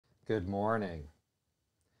Good morning.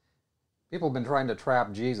 People have been trying to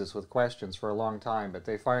trap Jesus with questions for a long time, but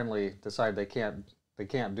they finally decide they can't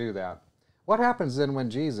do that. What happens then when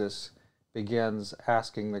Jesus begins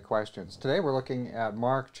asking the questions? Today we're looking at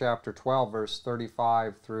Mark chapter 12, verse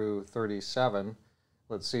 35 through 37.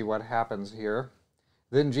 Let's see what happens here.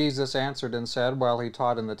 Then Jesus answered and said, while he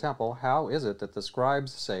taught in the temple, "How is it that the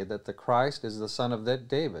scribes say that the Christ is the son of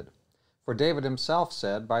David? For David himself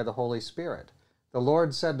said by the Holy Spirit, 'The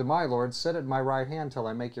Lord said to my Lord, sit at my right hand till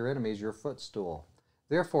I make your enemies your footstool.'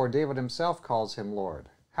 Therefore David himself calls him Lord.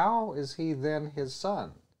 How is he then his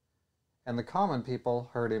son?" And the common people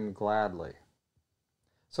heard him gladly.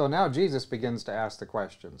 So now Jesus begins to ask the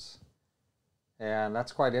questions. And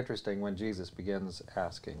that's quite interesting when Jesus begins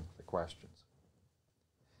asking the questions.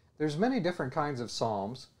 There's many different kinds of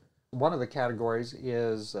psalms. One of the categories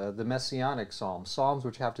is the Messianic psalms, psalms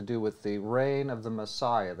which have to do with the reign of the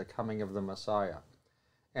Messiah, the coming of the Messiah.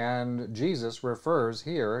 And Jesus refers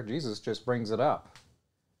here, Jesus just brings it up.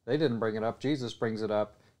 They didn't bring it up, Jesus brings it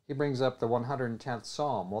up. He brings up the 110th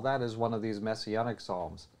Psalm. Well, that is one of these Messianic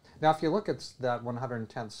psalms. Now, if you look at that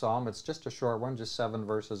 110th Psalm, it's just a short one, just 7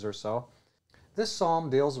 verses or so. This psalm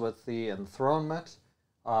deals with the enthronement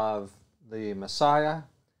of the Messiah.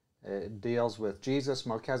 It deals with Jesus'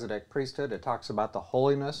 Melchizedek priesthood. It talks about the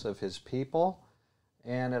holiness of his people.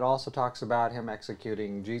 And it also talks about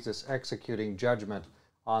Jesus executing judgment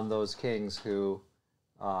on those kings who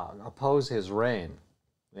oppose his reign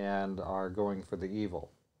and are going for the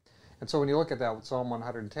evil. And so when you look at that Psalm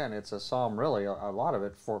 110, it's a psalm really, a lot of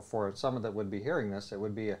it, for some that would be hearing this, it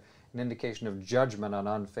would be an indication of judgment on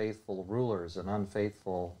unfaithful rulers and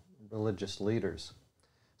unfaithful religious leaders.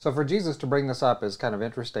 So for Jesus to bring this up is kind of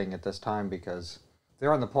interesting at this time because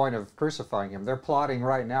they're on the point of crucifying him. They're plotting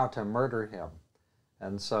right now to murder him.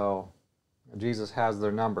 And so Jesus has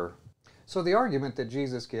their number. So the argument that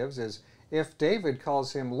Jesus gives is, if David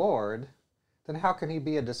calls him Lord, then how can he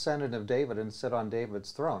be a descendant of David and sit on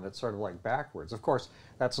David's throne? It's sort of like backwards. Of course,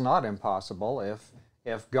 that's not impossible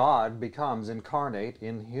if God becomes incarnate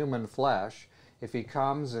in human flesh, if he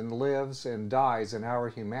comes and lives and dies in our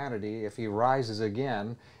humanity, if he rises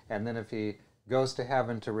again, and then if he goes to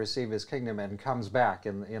heaven to receive his kingdom and comes back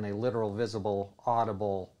in a literal, visible,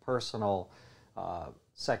 audible, personal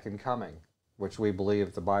second coming, which we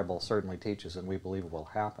believe the Bible certainly teaches and we believe will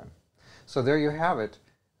happen. So there you have it.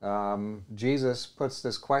 Jesus puts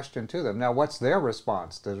this question to them. Now, what's their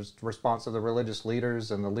response? The response of the religious leaders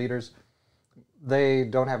and the leaders? They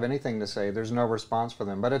don't have anything to say. There's no response for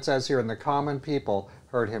them. But it says here, and the common people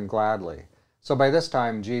heard him gladly. So by this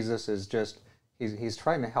time, Jesus is he's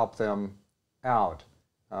trying to help them out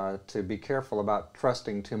to be careful about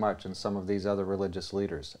trusting too much in some of these other religious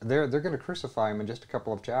leaders. They're going to crucify him in just a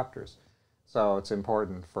couple of chapters. So it's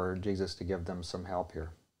important for Jesus to give them some help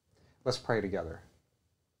here. Let's pray together.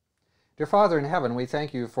 Dear Father in heaven, we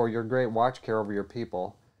thank you for your great watch care over your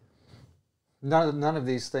people. None of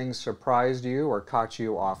these things surprised you or caught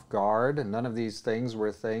you off guard. None of these things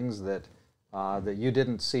were things that you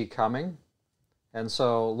didn't see coming. And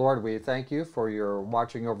so, Lord, we thank you for your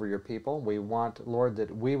watching over your people. We want, Lord,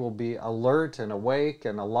 that we will be alert and awake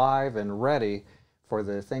and alive and ready for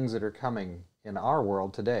the things that are coming in our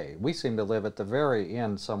world today. We seem to live at the very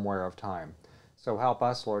end somewhere of time. So help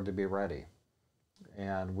us, Lord, to be ready.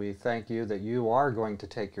 And we thank you that you are going to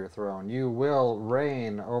take your throne. You will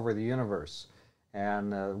reign over the universe,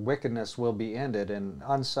 and wickedness will be ended, and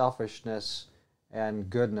unselfishness and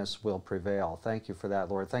goodness will prevail. Thank you for that,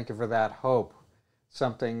 Lord. Thank you for that hope,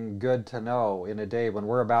 something good to know in a day when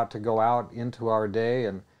we're about to go out into our day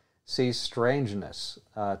and see strangeness,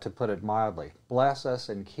 to put it mildly. Bless us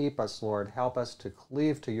and keep us, Lord. Help us to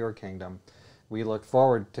cleave to your kingdom. We look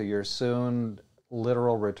forward to your soon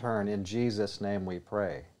literal return. In Jesus' name we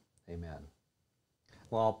pray. Amen.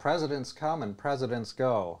 Well, presidents come and presidents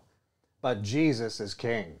go, but Jesus is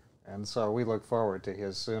king. And so we look forward to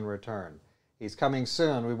his soon return. He's coming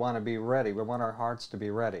soon. We want to be ready. We want our hearts to be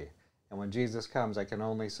ready. And when Jesus comes, I can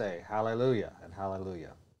only say hallelujah and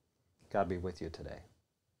hallelujah. God be with you today.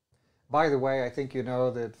 By the way, I think you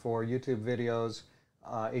know that for YouTube videos,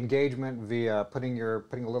 engagement via putting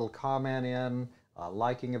a little comment in,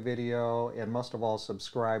 liking a video, and most of all,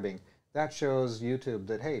 subscribing. That shows YouTube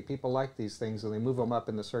that, hey, people like these things, and they move them up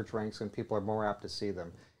in the search ranks, and people are more apt to see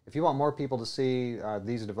them. If you want more people to see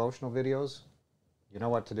these devotional videos, you know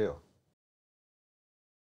what to do.